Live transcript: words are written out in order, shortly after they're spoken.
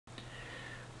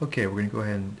Okay, we're going to go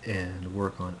ahead and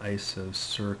work on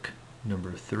Isocirc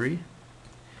number 3.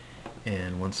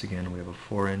 And once again, we have a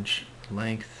 4-inch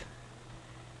length,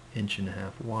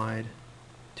 1.5 wide,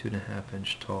 2.5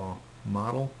 inch tall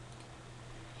model.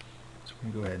 So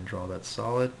we're going to go ahead and draw that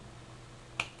solid.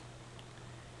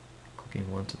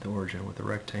 Clicking once at the origin with the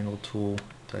rectangle tool,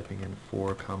 typing in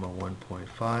 4,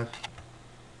 1.5,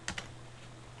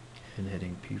 and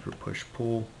hitting P for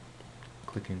push-pull.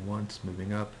 Clicking once,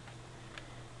 moving up.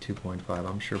 2.5.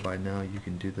 I'm sure by now you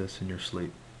can do this in your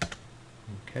sleep.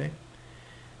 Okay.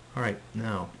 Alright,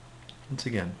 now, once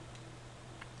again,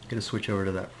 I'm going to switch over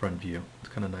to that front view. It's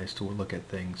kind of nice to look at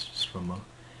things just from a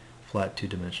flat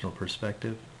two-dimensional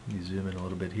perspective. You zoom in a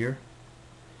little bit here.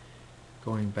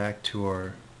 Going back to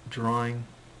our drawing,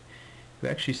 you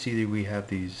actually see that we have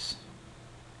these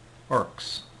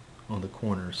arcs on the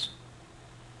corners.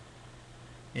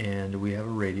 And we have a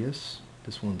radius.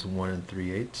 This one's 1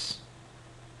 3/8.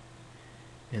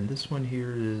 And this one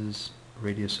here is a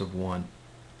radius of 1.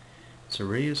 So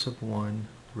radius of 1,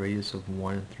 radius of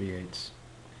 1 3/8.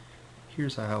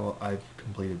 Here's how I've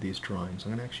completed these drawings.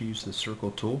 I'm going to actually use the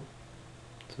circle tool.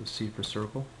 So C for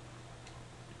circle.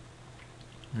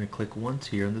 I'm going to click once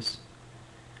here in this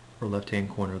left hand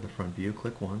corner of the front view.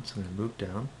 Click once. I'm going to move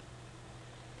down.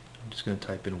 I'm just going to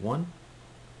type in 1.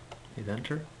 Hit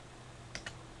enter.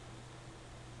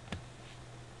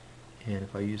 And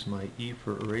if I use my E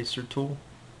for eraser tool,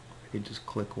 I can just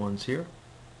click once here,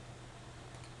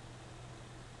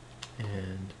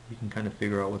 and you can kind of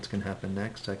figure out what's going to happen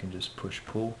next. I can just push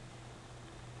pull,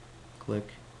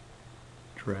 click,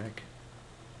 drag.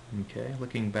 Okay,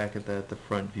 looking back at that, the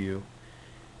front view,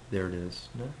 there it is.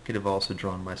 Now, I could have also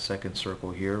drawn my second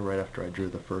circle here right after I drew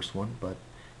the first one, but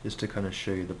just to kind of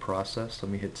show you the process, let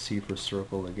me hit C for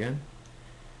circle again,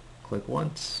 click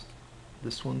once.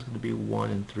 This one's going to be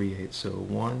 1 3/8, so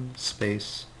 1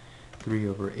 space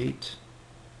 3/8,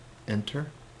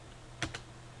 enter.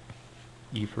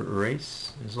 E for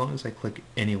erase. As long as I click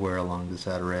anywhere along this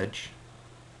outer edge,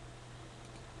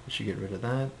 I should get rid of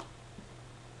that.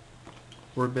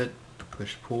 Orbit,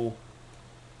 push pull.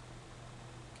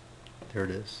 There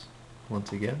it is.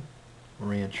 Once again,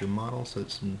 orient your model so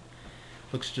it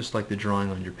looks just like the drawing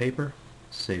on your paper.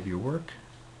 Save your work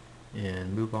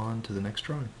and move on to the next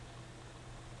drawing.